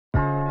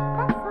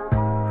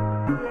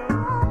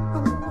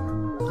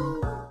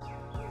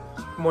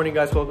morning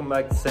guys, welcome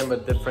back to Same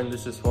But Different.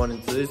 This is Juan.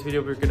 In today's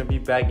video we're going to be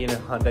bagging a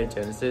Hyundai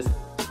Genesis.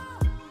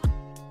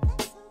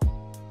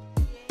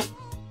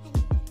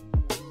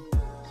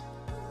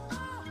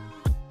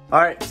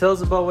 Alright, tell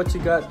us about what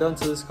you got done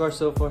to this car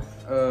so far.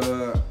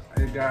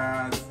 It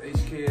got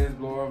HKS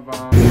blower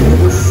valve.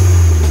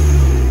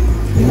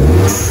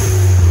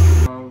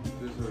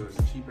 This was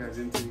cheap as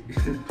intake.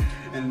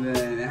 And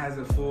then it has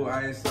a full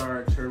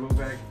ISR turbo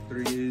back,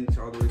 3-inch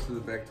all the way to the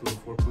back to a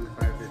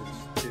 4.5-inch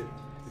tip.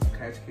 It's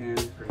catch can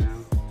for now.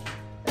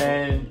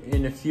 And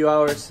in a few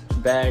hours,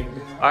 bagged.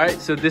 Alright,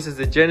 so this is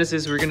the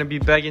Genesis we're gonna be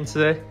bagging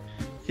today.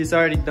 He's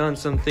already done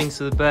some things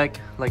to the back,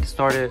 like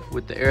started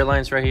with the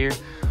airlines right here.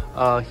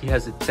 He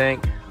has a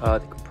tank, the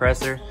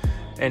compressor,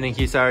 and then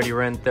he's already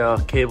ran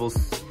the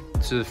cables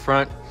to the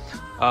front.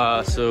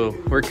 So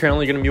we're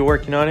currently gonna be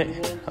working on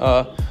it.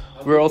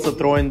 We're also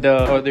throwing the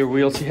other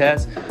wheels he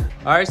has.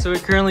 All right, so we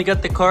currently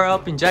got the car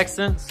up in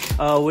Jackson.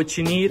 What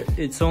you need,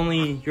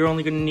 you're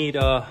only gonna need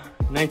a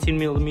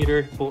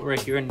 19mm bolt right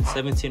here and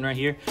 17 right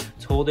here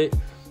to hold it.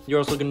 You're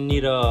also gonna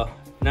need a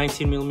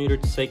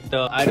 19mm to take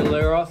the idle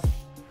air off.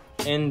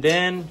 And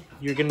then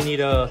you're gonna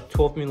need a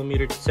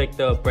 12mm to take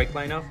the brake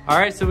line off. All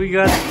right, so we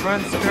got the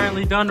fronts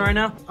currently done right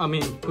now.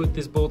 Put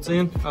these bolts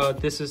in.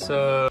 This is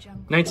a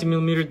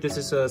 19mm, this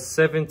is a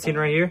 17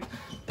 right here.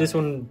 This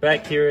one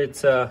back here,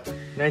 it's a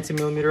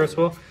 19mm as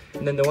well.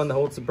 And then the one that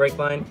holds the brake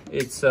line,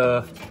 it's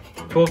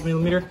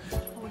 12mm.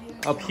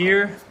 Up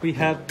here, we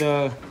have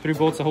the 3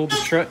 bolts that hold the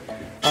strut.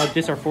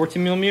 These are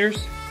 14mm,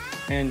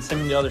 and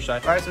same on the other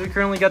side. All right, so we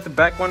currently got the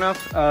back one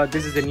off.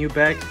 This is the new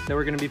back that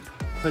we're gonna be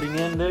putting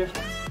in there.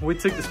 We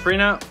took the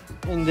spring out,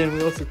 and then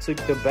we also took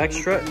the back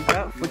strut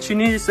out. What you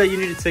need is that you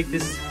need to take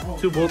these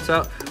 2 bolts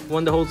out,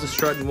 one that holds the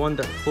strut and one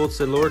that holds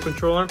the lower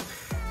control arm.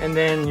 And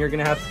then you're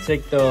gonna have to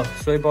take the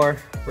sway bar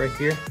right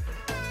here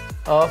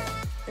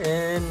off,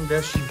 and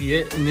that should be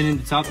it. And then in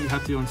the top, you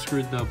have to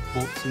unscrew the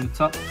bolts in the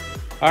top.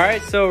 All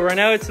right, so right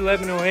now it's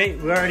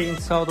 11:08. We already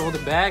installed all the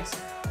bags.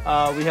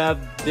 We have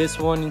this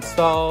one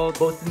installed,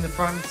 both in the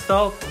front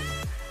installed.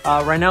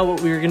 Right now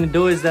what we're gonna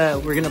do is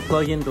that we're gonna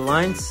plug in the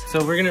lines.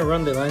 So we're gonna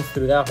run the lines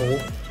through that hole,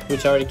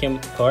 which already came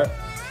with the car,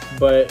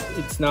 but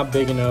it's not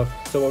big enough.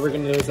 So what we're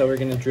gonna do is that we're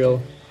gonna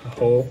drill a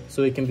hole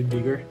so it can be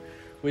bigger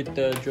with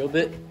the drill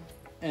bit.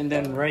 And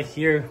then right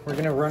here, we're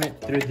gonna run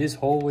it through this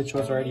hole, which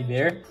was already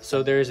there.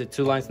 So there's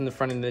 2 lines in the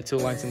front and the 2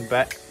 lines in the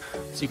back.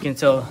 So you can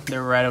tell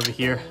they're right over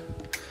here.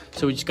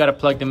 So we just gotta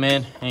plug them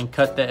in and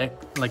cut the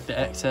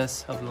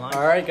excess of the line.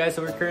 All right, guys,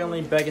 so we're currently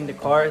bagging the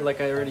car.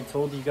 Like I already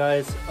told you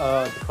guys,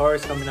 the car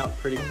is coming out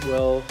pretty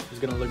well. It's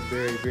gonna look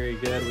very, very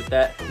good with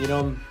that. You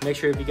know, make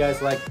sure if you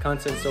guys like the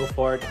content so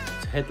far,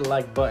 to hit the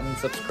like button and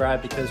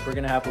subscribe, because we're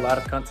gonna have a lot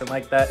of content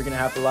like that. We're gonna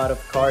have a lot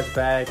of cars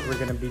bagged. We're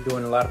gonna be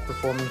doing a lot of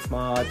performance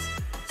mods.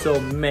 So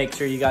make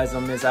sure you guys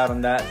don't miss out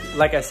on that.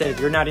 Like I said, if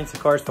you're not into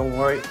cars, don't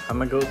worry. I'm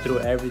gonna go through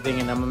everything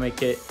and I'm gonna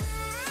make it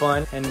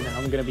fun. And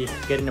I'm gonna be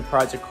getting a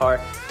project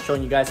car,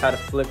 showing you guys how to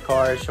flip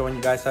cars, showing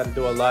you guys how to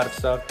do a lot of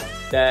stuff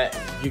that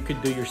you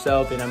could do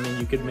yourself, and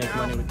you could make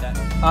money with that.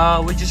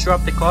 We just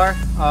dropped the car.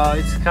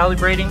 It's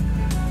calibrating.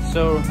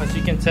 So as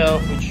you can tell,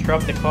 we just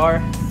dropped the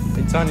car.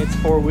 It's on its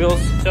 4 wheels.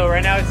 So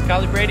right now it's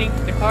calibrating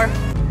the car.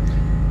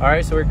 All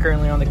right, so we're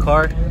currently on the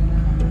car.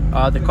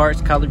 The car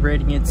is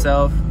calibrating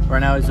itself. Right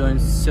now it's doing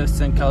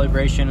system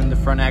calibration in the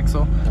front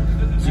axle.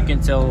 As you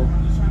can tell,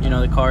 you know,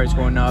 the car is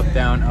going up,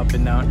 down, up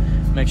and down.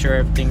 Make sure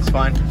everything's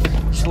fine.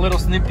 Just a little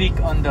sneak peek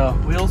on the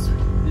wheels.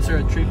 These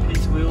are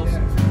 3-piece wheels.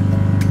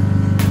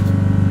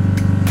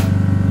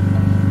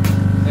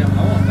 Damn,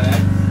 I want that.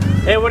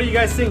 Hey, what do you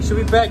guys think? Should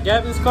we back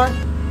Gavin's car?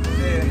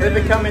 Yeah. They've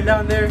been coming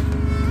down there.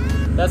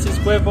 That's his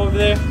Quiff over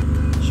there.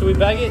 Should we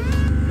bag it?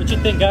 What you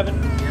think, Gavin?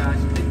 Yeah, I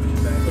should think we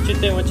should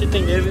bag it. What you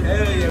think, David?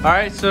 Yeah. All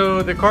right,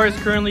 so the car is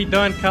currently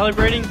done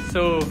calibrating,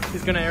 so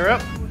he's gonna air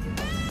up.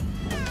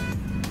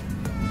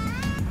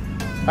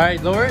 All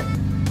right, lower it.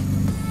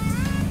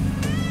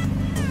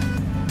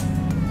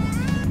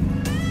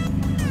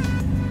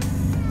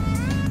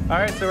 All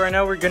right, so right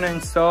now we're gonna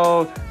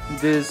install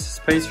these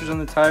spacers on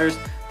the tires.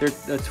 They're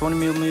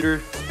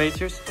 20mm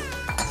spacers.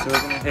 So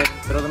we're gonna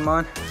throw them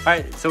on. All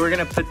right, so we're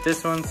gonna put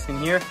this ones in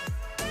here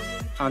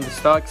on the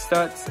stock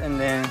studs, and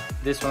then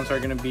these ones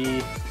are gonna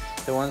be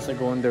the ones that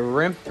go on the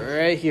rim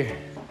right here.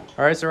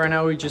 All right, so right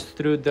now we just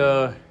threw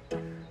the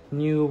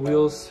new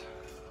wheels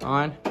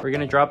on. We're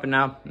gonna drop it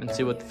now and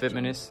see what the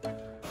fitment is.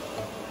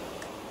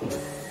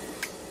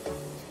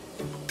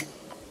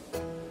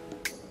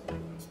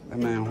 That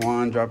man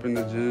Juan dropping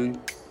the gin.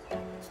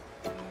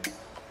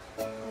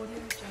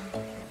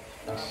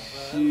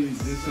 Jeez,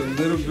 just a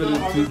little bit of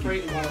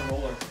tweaking.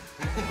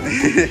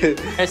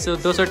 Okay, so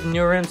those are the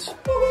new rims.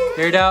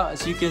 Aired out,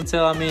 as you can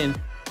tell.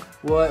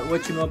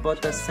 What you know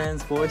about that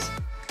Sans, boys?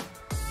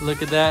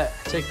 Look at that.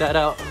 Check that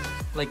out.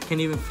 Like, can't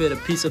even fit a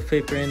piece of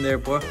paper in there,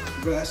 boy.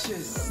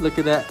 Look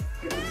at that.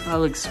 That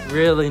looks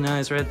really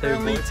nice right there.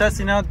 Currently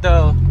testing out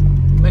the,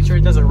 make sure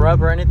it doesn't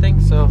rub or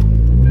anything. So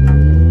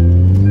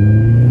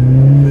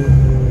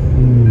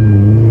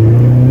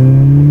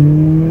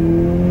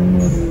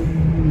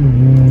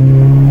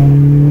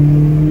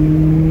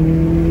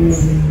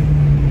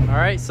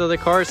the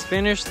car is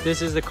finished.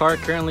 This is the car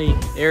currently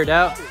aired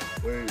out.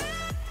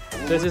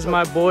 This is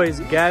my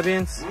boy's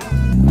Gavin's.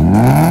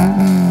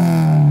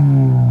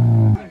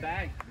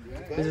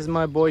 This is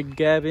my boy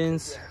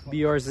Gavin's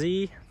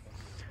BRZ.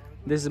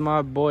 This is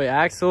my boy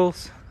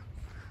Axel's.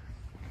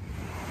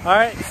 All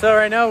right, so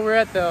right now we're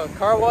at the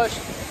car wash.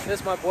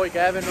 This is my boy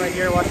Gavin right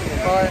here washing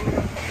the car.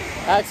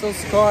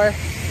 Axel's car.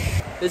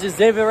 This is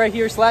David right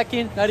here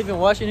slacking, not even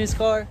washing his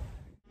car.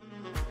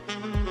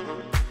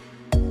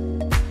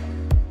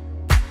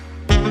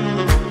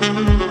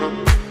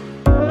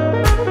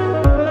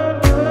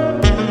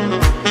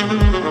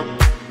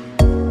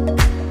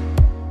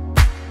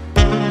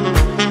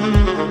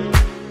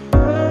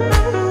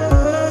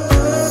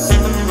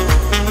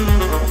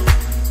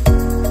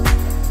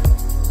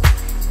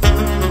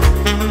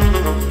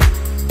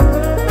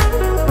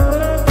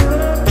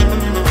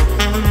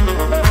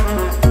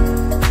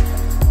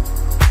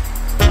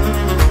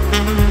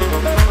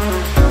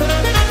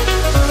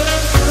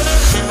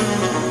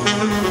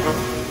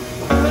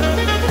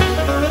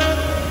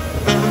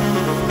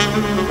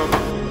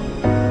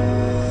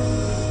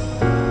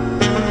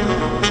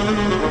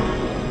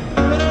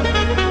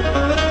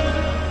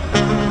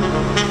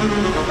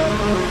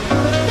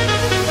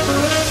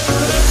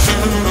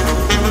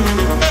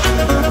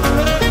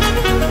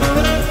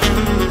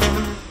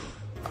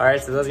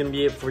 Alright, so that's gonna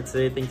be it for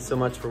today. Thank you so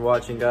much for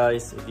watching,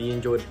 guys. If you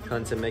enjoyed the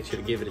content, make sure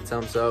to give it a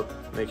thumbs up.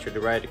 Make sure to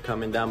write a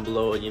comment down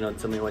below,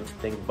 tell me what you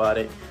think about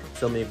it.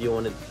 Tell me if you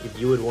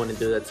would want to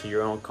do that to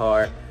your own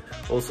car.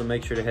 Also,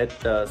 make sure to hit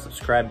the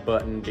subscribe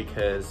button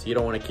because you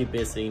don't want to keep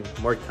missing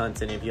more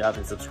content if you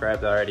haven't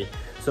subscribed already.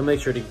 So make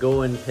sure to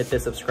go and hit the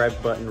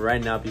subscribe button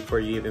right now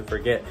before you even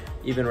forget.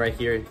 Even right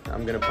here,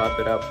 I'm gonna pop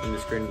it up on the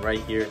screen right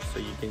here so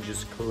you can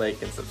just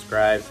click and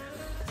subscribe.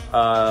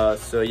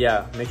 So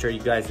yeah, make sure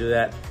you guys do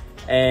that.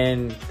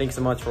 And thanks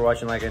so much for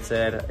watching, like I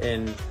said,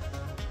 and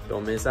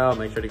don't miss out.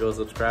 Make sure to go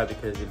subscribe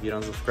because if you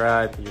don't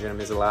subscribe, you're gonna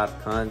miss a lot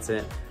of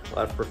content, a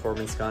lot of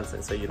performance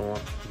content, so you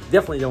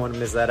definitely don't want to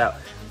miss that out.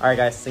 All right,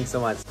 guys, thanks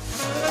so much.